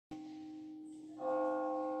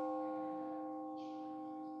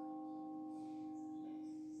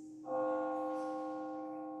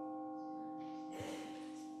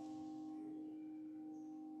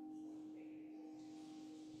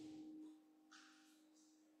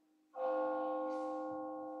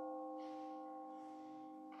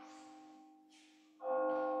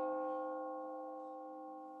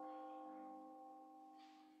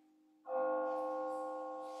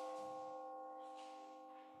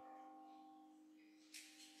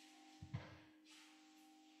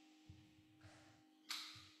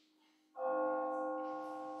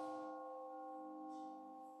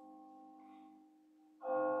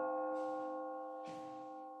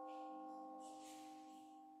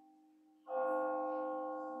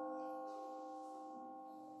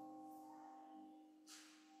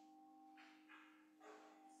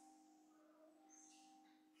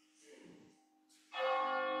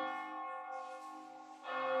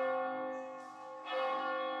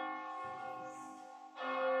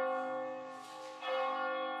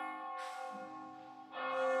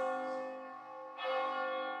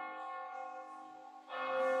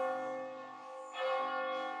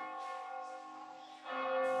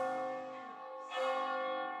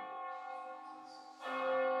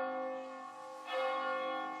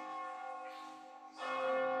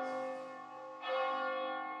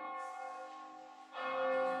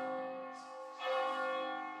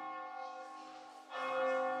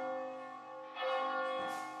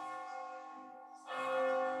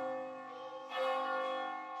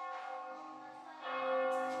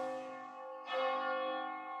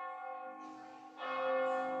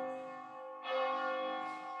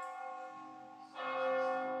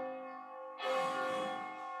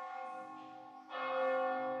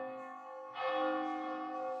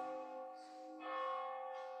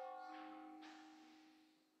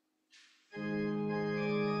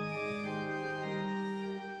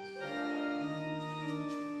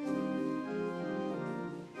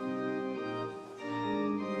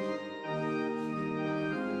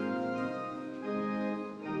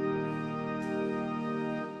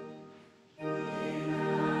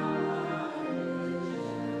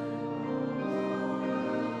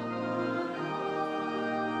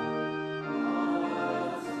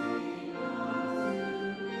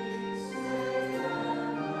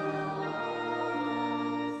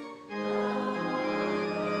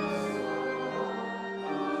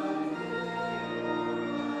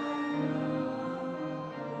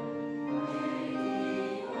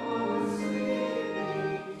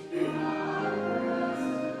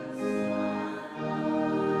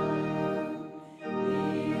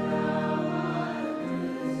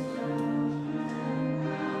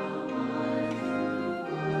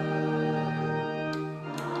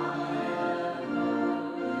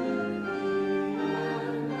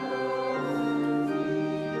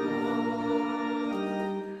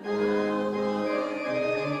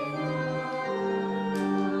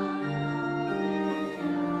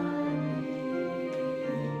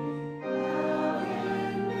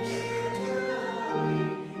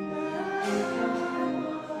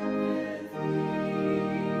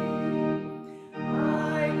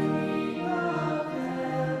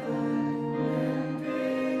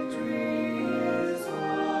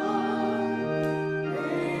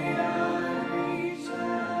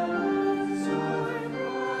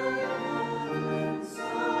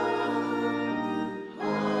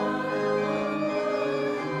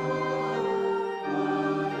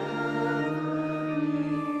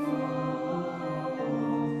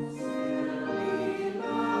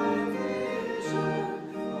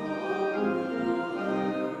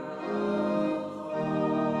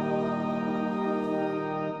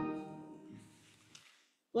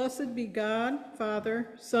Blessed be God,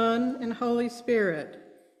 Father, Son, and Holy Spirit.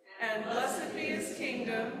 And blessed be his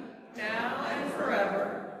kingdom, now and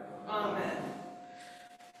forever. Amen.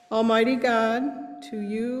 Almighty God, to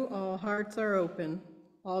you all hearts are open,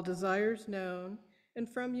 all desires known, and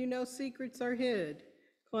from you no secrets are hid.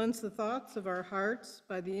 Cleanse the thoughts of our hearts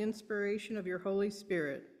by the inspiration of your Holy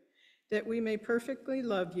Spirit, that we may perfectly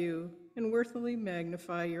love you and worthily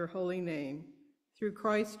magnify your holy name. Through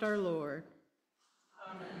Christ our Lord.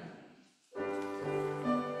 Amen.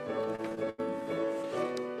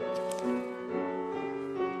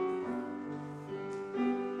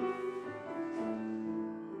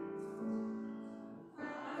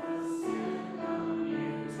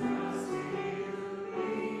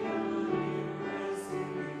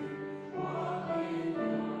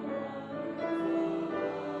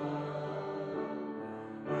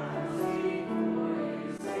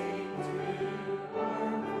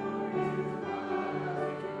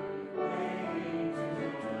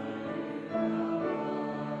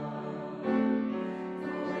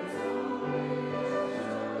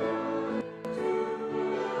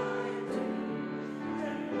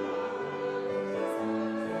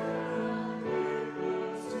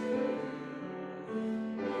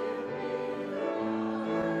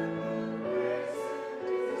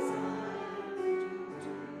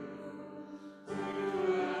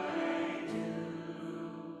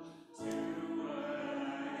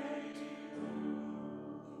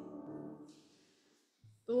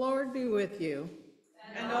 The Lord be with you.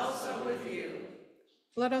 And also with you.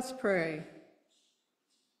 Let us pray.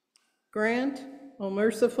 Grant, O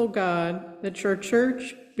merciful God, that your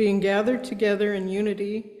church, being gathered together in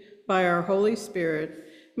unity by our Holy Spirit,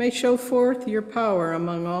 may show forth your power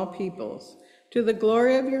among all peoples, to the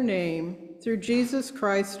glory of your name, through Jesus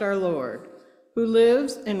Christ our Lord, who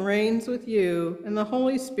lives and reigns with you and the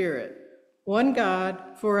Holy Spirit, one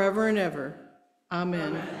God, forever and ever.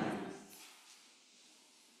 Amen. Amen.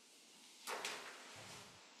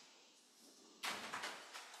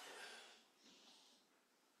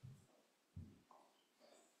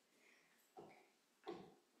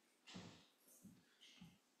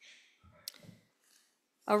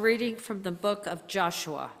 A reading from the book of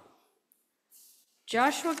Joshua.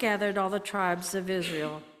 Joshua gathered all the tribes of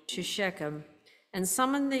Israel to Shechem and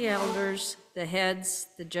summoned the elders, the heads,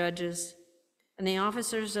 the judges, and the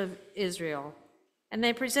officers of Israel, and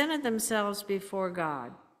they presented themselves before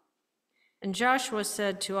God. And Joshua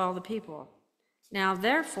said to all the people, "Now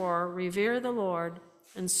therefore revere the Lord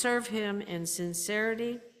and serve him in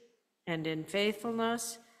sincerity and in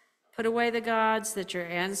faithfulness. Put away the gods that your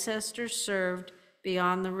ancestors served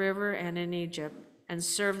beyond the river and in Egypt, and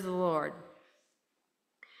serve the Lord.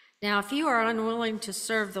 Now, if you are unwilling to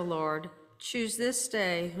serve the Lord, choose this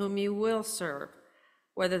day whom you will serve,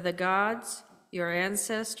 whether the gods your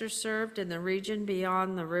ancestors served in the region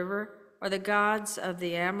beyond the river, or the gods of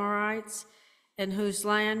the Amorites in whose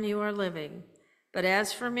land you are living. But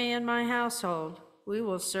as for me and my household, we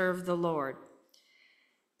will serve the Lord."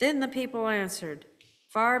 Then the people answered,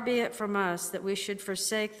 "Far be it from us that we should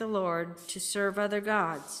forsake the Lord to serve other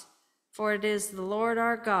gods. For it is the Lord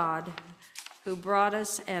our God who brought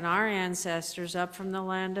us and our ancestors up from the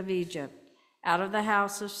land of Egypt, out of the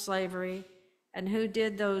house of slavery, and who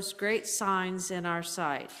did those great signs in our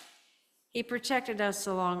sight. He protected us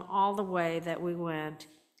along all the way that we went,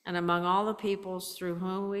 and among all the peoples through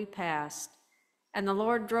whom we passed. And the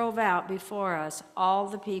Lord drove out before us all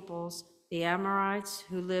the peoples, the Amorites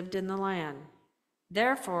who lived in the land.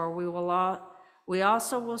 Therefore, we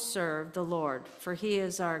also will serve the Lord, for he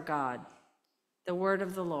is our God." The word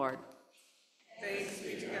of the Lord. Thanks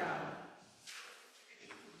be to God.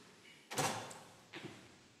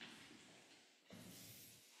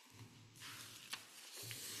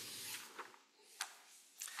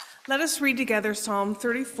 Let us read together Psalm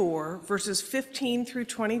 34, verses 15 through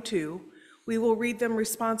 22. We will read them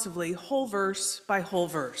responsively, whole verse by whole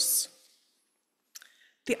verse.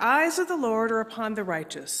 The eyes of the Lord are upon the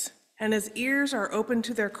righteous, and his ears are open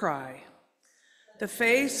to their cry. The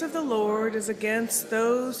face of the Lord is against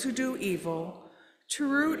those who do evil, to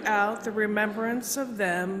root out the remembrance of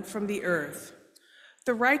them from the earth.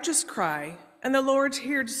 The righteous cry, and the Lord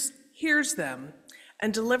hears them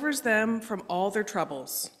and delivers them from all their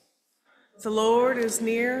troubles. The Lord is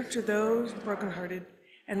near to those brokenhearted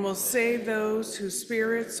and will save those whose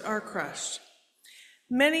spirits are crushed.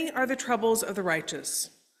 Many are the troubles of the righteous,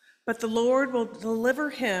 but the Lord will deliver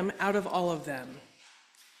him out of all of them.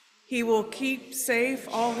 He will keep safe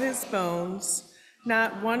all his bones,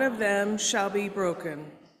 not one of them shall be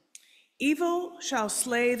broken. Evil shall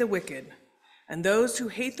slay the wicked, and those who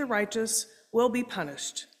hate the righteous will be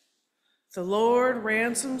punished. The Lord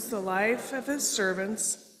ransoms the life of his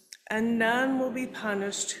servants, and none will be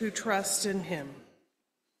punished who trust in him.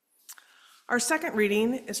 Our second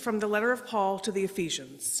reading is from the letter of Paul to the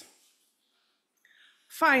Ephesians.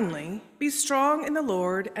 Finally, be strong in the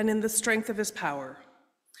Lord and in the strength of his power.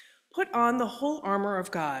 Put on the whole armor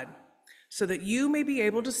of God, so that you may be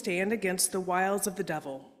able to stand against the wiles of the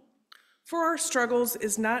devil. For our struggles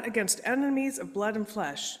is not against enemies of blood and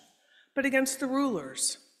flesh, but against the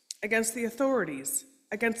rulers, against the authorities,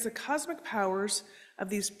 against the cosmic powers of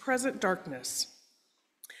these present darkness,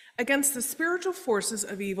 against the spiritual forces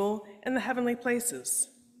of evil in the heavenly places.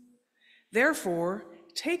 Therefore,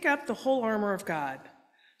 take up the whole armor of God,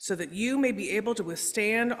 so that you may be able to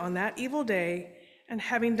withstand on that evil day, and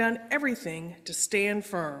having done everything, to stand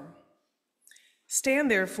firm.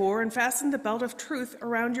 Stand therefore and fasten the belt of truth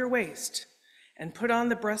around your waist, and put on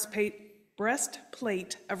the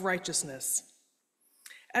breastplate of righteousness.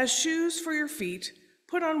 As shoes for your feet,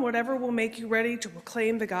 put on whatever will make you ready to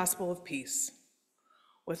proclaim the gospel of peace.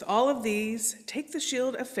 With all of these, take the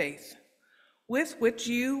shield of faith, with which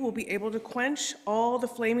you will be able to quench all the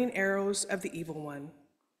flaming arrows of the evil one.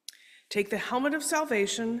 Take the helmet of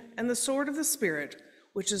salvation and the sword of the Spirit,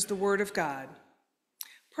 which is the word of God.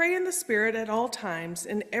 Pray in the Spirit at all times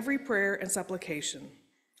in every prayer and supplication.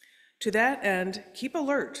 To that end, keep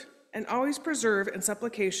alert and always preserve in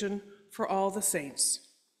supplication for all the saints.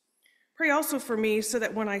 Pray also for me, so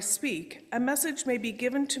that when I speak, a message may be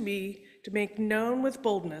given to me to make known with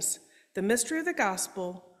boldness the mystery of the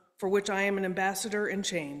gospel, for which I am an ambassador in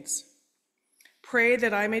chains. Pray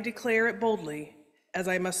that I may declare it boldly, as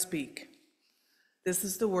I must speak. This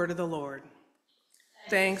is the word of the Lord.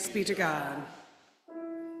 Thanks be to God.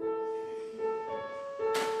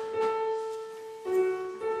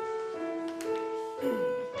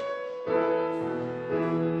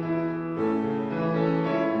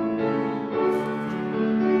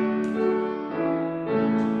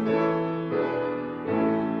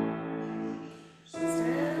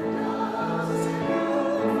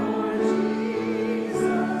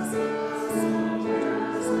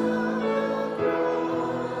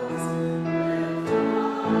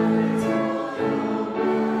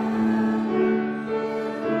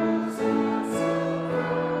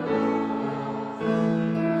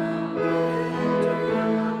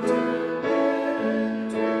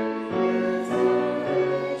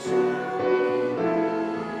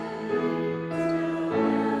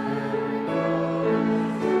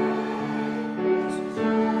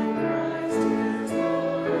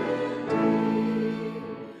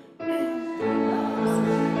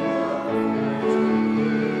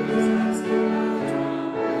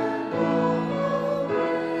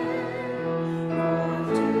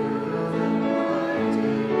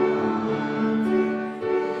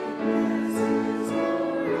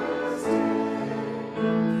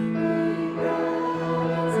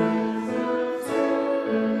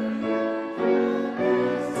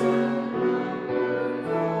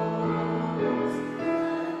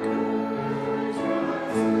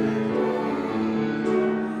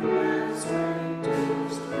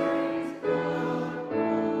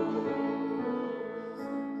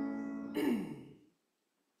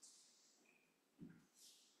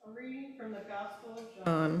 From the Gospel of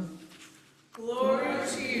John. Glory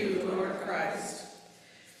to you, Lord Christ.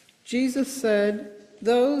 Jesus said,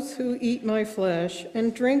 "Those who eat my flesh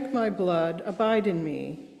and drink my blood abide in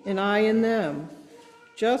me, and I in them.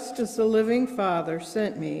 Just as the living Father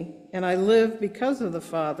sent me, and I live because of the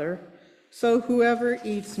Father, so whoever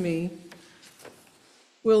eats me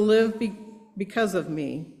will live because of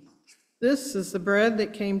me. This is the bread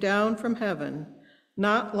that came down from heaven,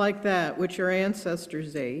 not like that which your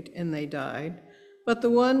ancestors ate and they died, but the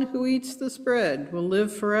one who eats this bread will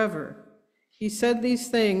live forever." He said these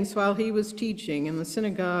things while he was teaching in the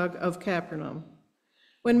synagogue of Capernaum.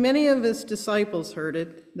 When many of his disciples heard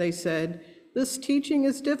it, they said, "This teaching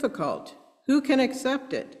is difficult. Who can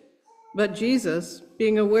accept it?" But Jesus,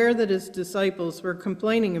 being aware that his disciples were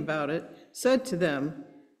complaining about it, said to them,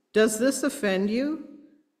 "Does this offend you?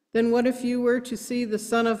 Then what if you were to see the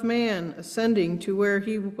Son of Man ascending to where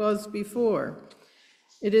he was before?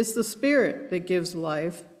 It is the Spirit that gives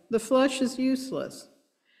life. The flesh is useless.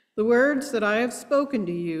 The words that I have spoken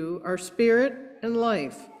to you are spirit and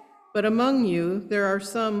life, but among you there are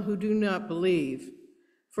some who do not believe."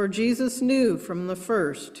 For Jesus knew from the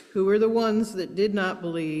first who were the ones that did not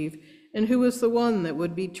believe and who was the one that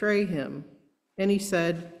would betray him. And he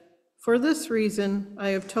said, "For this reason I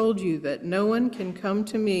have told you that no one can come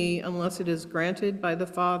to me unless it is granted by the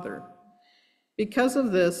Father." Because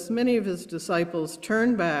of this, many of his disciples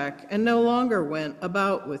turned back and no longer went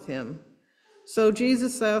about with him. So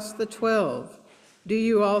Jesus asked the 12, "Do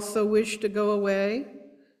you also wish to go away?"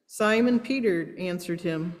 Simon Peter answered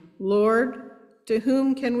him, "Lord, to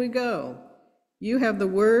whom can we go? You have the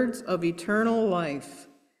words of eternal life.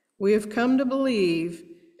 We have come to believe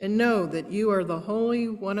and know that you are the Holy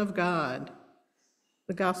One of God."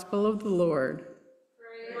 The Gospel of the Lord.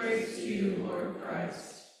 Praise to you, Lord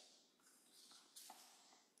Christ.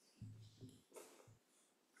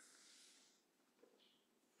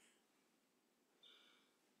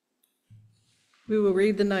 We will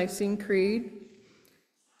read the Nicene Creed.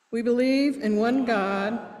 We believe in one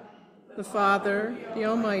God, the Father, the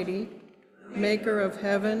Almighty, maker of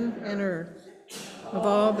heaven and earth, of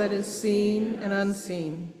all that is seen and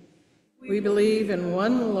unseen. We believe in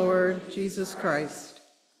one Lord, Jesus Christ,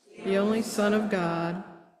 the only Son of God,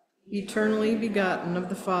 eternally begotten of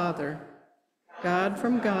the Father, God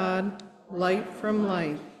from God, light from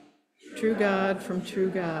light, true God from true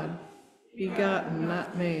God, begotten,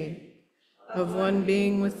 not made, of one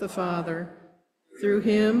being with the Father. Through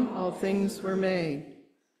him all things were made.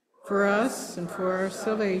 For us and for our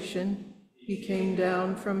salvation, he came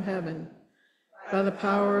down from heaven. By the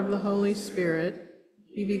power of the Holy Spirit,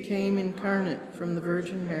 he became incarnate from the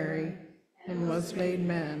Virgin Mary and was made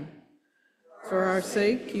man. For our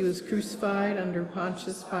sake, he was crucified under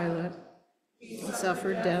Pontius Pilate. He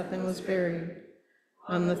suffered death and was buried.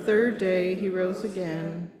 On the third day, he rose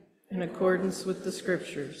again in accordance with the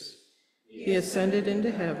Scriptures. He ascended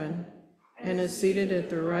into heaven and is seated at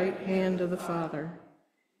the right hand of the Father.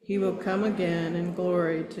 He will come again in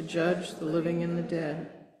glory to judge the living and the dead,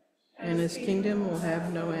 and his kingdom will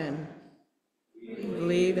have no end. We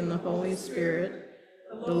believe in the Holy Spirit,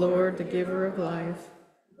 the Lord, the giver of life,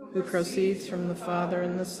 who proceeds from the Father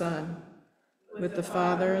and the Son. With the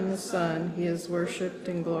Father and the Son he is worshipped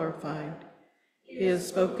and glorified. He has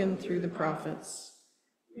spoken through the prophets.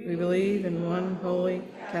 We believe in one holy,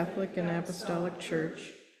 Catholic, and Apostolic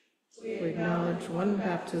Church. We acknowledge one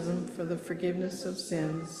baptism for the forgiveness of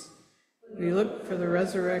sins. We look for the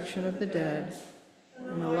resurrection of the dead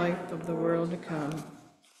and the life of the world to come.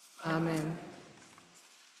 Amen.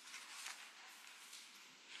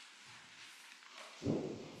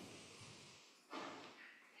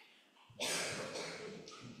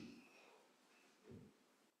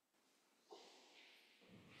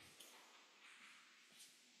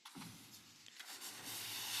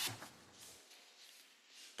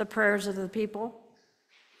 The prayers of the people.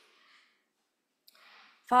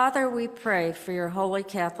 Father, we pray for your holy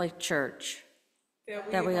Catholic Church,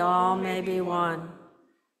 that we all may be one.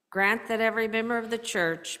 Grant that every member of the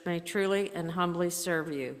Church may truly and humbly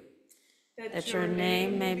serve you, that your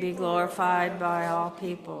name may be glorified by all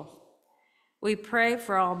people. We pray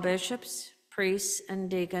for all bishops, priests, and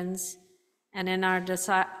deacons, and in our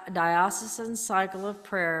diocesan cycle of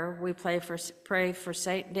prayer, we pray for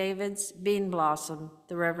St. David's Bean Blossom,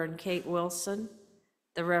 the Reverend Kate Wilson,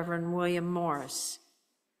 the Reverend William Morris,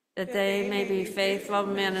 that they may be faithful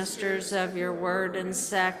ministers of your word and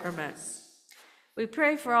sacrament. We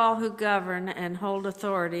pray for all who govern and hold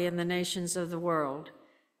authority in the nations of the world.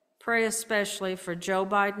 Pray especially for Joe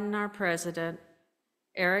Biden, our president,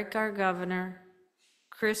 Eric, our governor,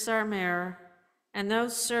 Chris, our mayor, and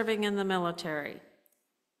those serving in the military,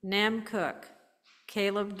 Nam Cook,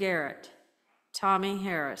 Caleb Garrett, Tommy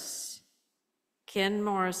Harris, Ken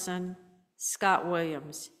Morrison, Scott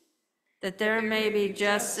Williams, that there may be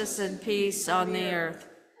justice and peace on the earth.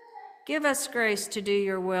 Give us grace to do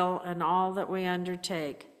your will in all that we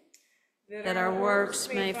undertake, that our works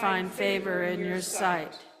may find favor in your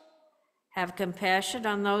sight. Have compassion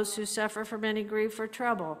on those who suffer from any grief or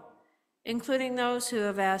trouble, including those who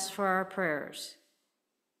have asked for our prayers.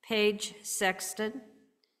 Paige Sexton,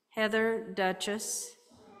 Heather Duchess,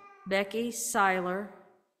 Becky Seiler,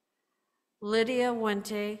 Lydia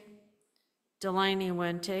Wente, Delaney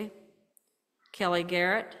Wente, Kelly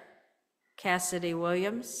Garrett, Cassidy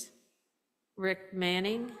Williams, Rick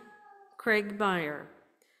Manning, Craig Meyer,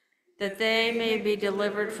 that they may be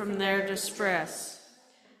delivered from their distress.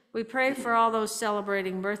 We pray for all those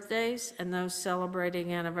celebrating birthdays and those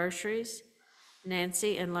celebrating anniversaries,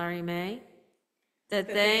 Nancy and Larry May, that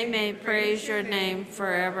they may praise your name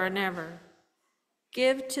forever and ever.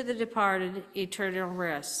 Give to the departed eternal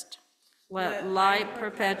rest. Let light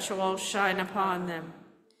perpetual shine upon them.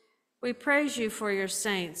 We praise you for your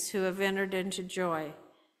saints who have entered into joy.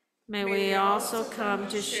 May we also come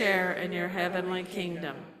to share in your heavenly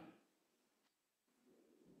kingdom.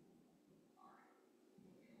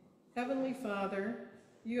 Heavenly Father,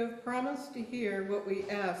 you have promised to hear what we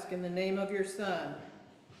ask in the name of your Son.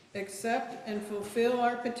 Accept and fulfill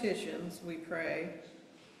our petitions, we pray,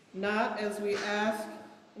 not as we ask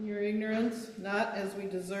in your ignorance, not as we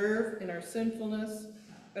deserve in our sinfulness,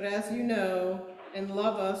 but as you know and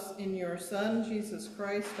love us in your Son, Jesus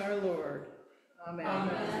Christ our Lord. Amen.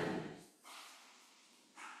 Amen.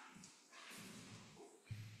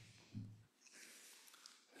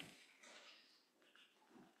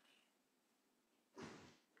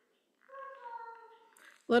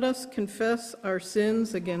 Let us confess our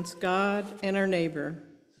sins against God and our neighbor.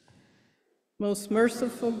 Most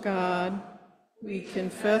merciful God, we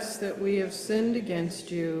confess that we have sinned against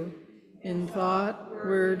you in thought,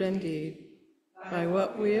 word, and deed, by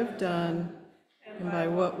what we have done and by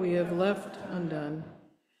what we have left undone.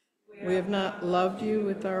 We have not loved you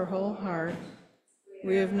with our whole heart.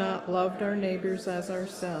 We have not loved our neighbors as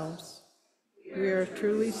ourselves. We are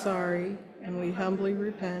truly sorry, and we humbly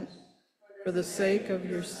repent. For the sake of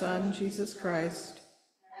your Son, Jesus Christ,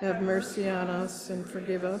 have mercy on us and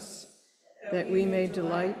forgive us, that we may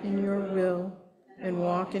delight in your will and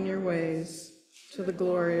walk in your ways, to the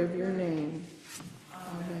glory of your name.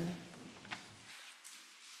 Amen.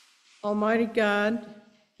 Almighty God,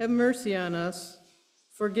 have mercy on us.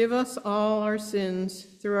 Forgive us all our sins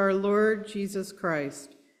through our Lord Jesus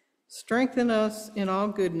Christ. Strengthen us in all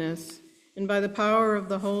goodness, and by the power of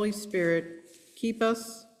the Holy Spirit, keep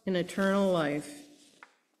us in eternal life.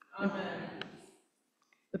 Amen.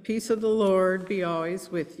 The peace of the Lord be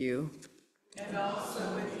always with you. And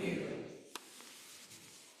also with you.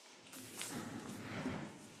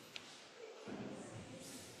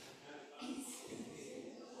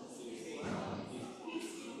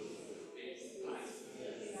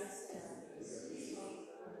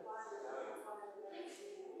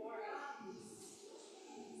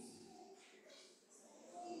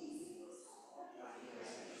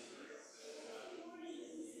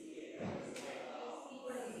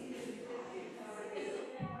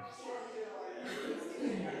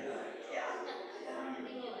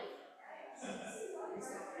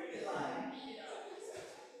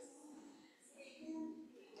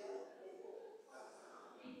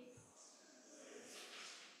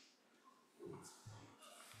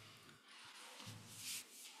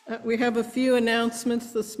 We have a few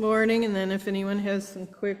announcements this morning, and then if anyone has some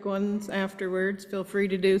quick ones afterwards, feel free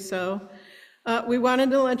to do so. We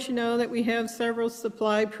wanted to let you know that we have several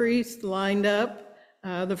supply priests lined up.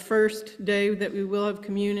 The first day that we will have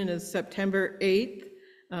communion is September 8th.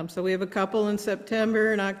 So we have a couple in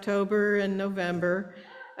September and October and November.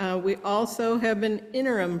 We also have an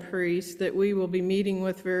interim priest that we will be meeting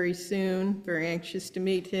with very soon. Very anxious to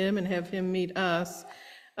meet him and have him meet us.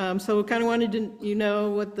 So we kind of wanted to know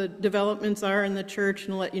what the developments are in the church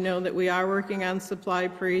and let you know that we are working on supply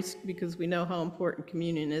priest because we know how important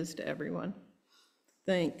communion is to everyone.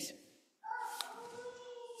 Thanks.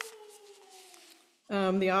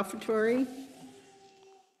 The offertory.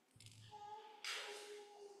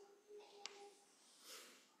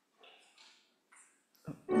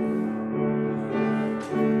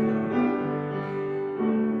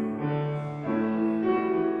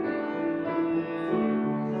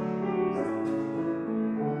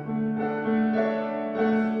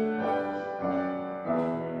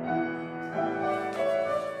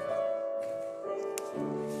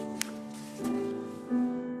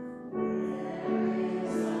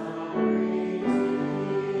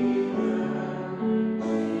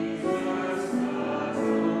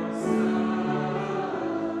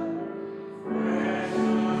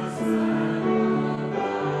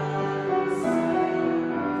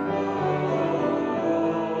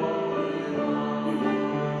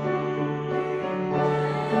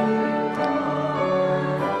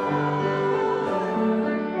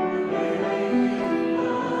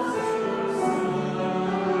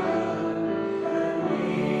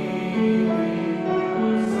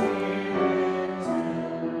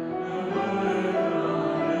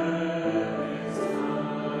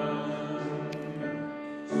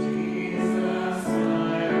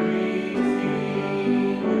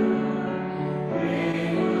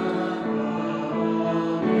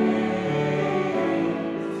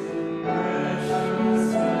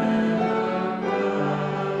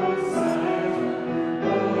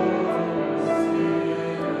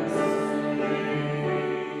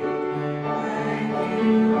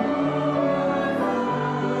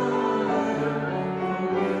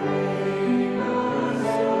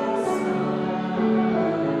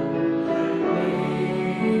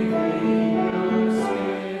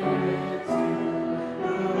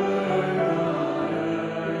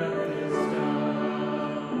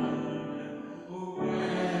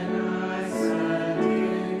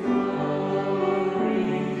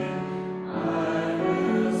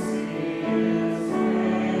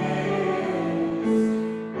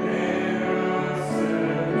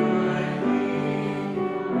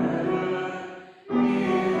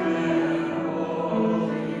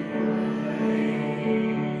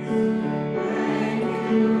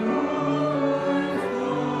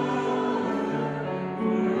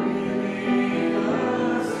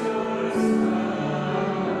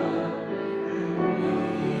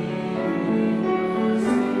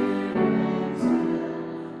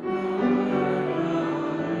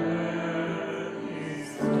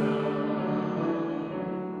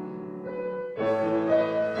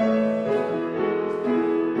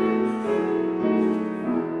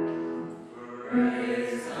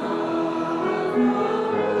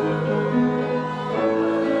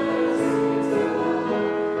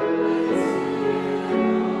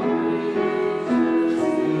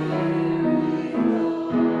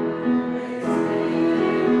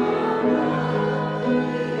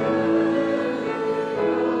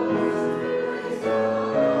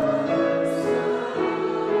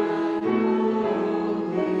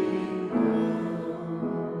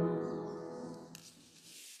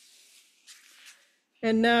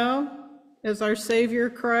 And now, as our Savior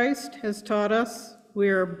Christ has taught us, we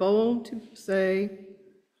are bold to say,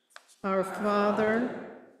 Our Father,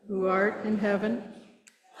 who art in heaven,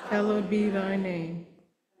 hallowed be thy name.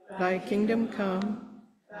 Thy kingdom come,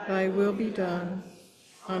 thy will be done,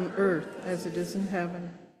 on earth as it is in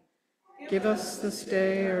heaven. Give us this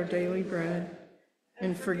day our daily bread,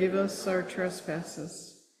 and forgive us our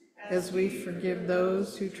trespasses, as we forgive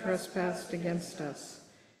those who trespass against us.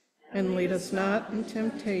 And lead us not in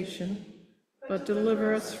temptation, but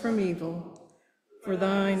deliver us from evil. For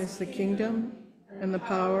thine is the kingdom, and the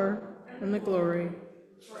power, and the glory,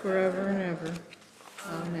 forever and ever.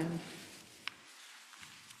 Amen.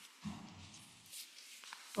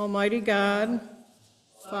 Almighty God,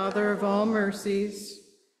 Father of all mercies,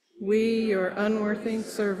 we, your unworthy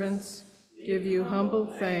servants, give you humble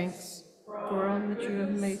thanks for all that you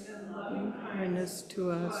have made kindness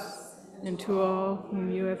to us and to all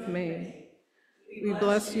whom you have made. We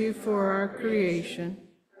bless you for our creation,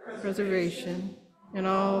 preservation, and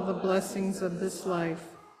all the blessings of this life,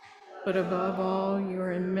 but above all,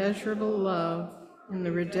 your immeasurable love in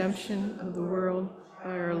the redemption of the world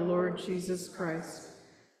by our Lord Jesus Christ,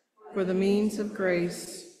 for the means of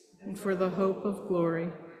grace and for the hope of glory.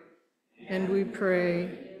 And we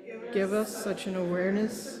pray, give us such an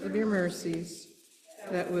awareness of your mercies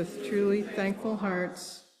that with truly thankful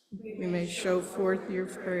hearts we may show forth your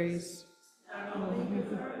praise,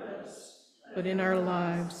 but in our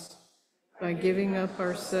lives, by giving up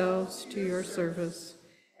ourselves to your service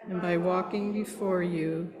and by walking before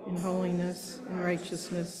you in holiness and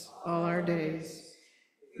righteousness all our days.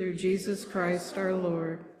 Through Jesus Christ our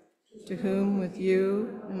Lord, to whom with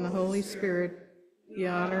you and the Holy Spirit be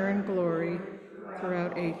honor and glory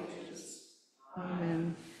throughout ages.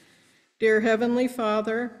 Amen. Dear Heavenly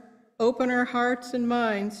Father, open our hearts and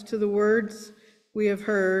minds to the words we have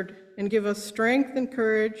heard and give us strength and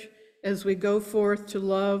courage as we go forth to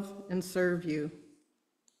love and serve you.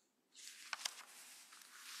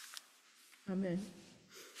 Amen.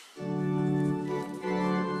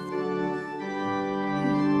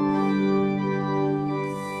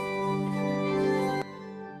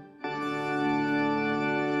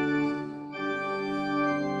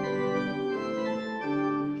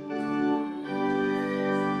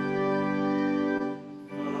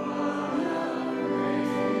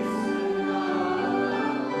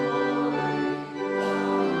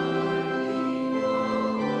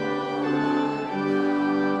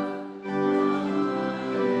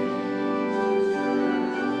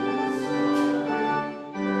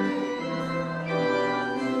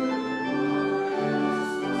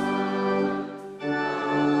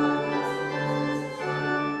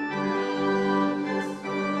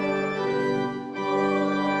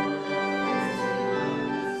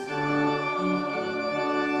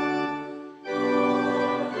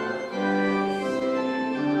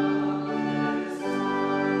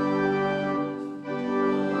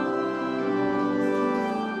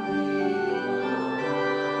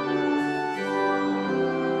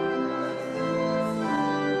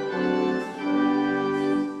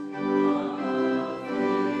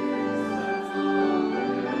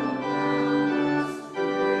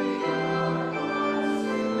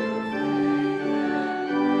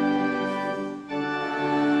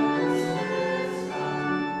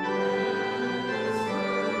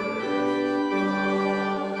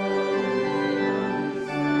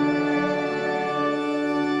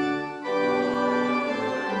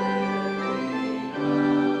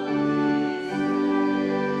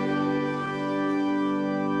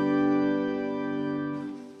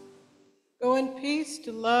 Go in peace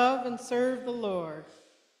to love and serve the Lord.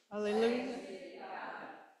 Hallelujah.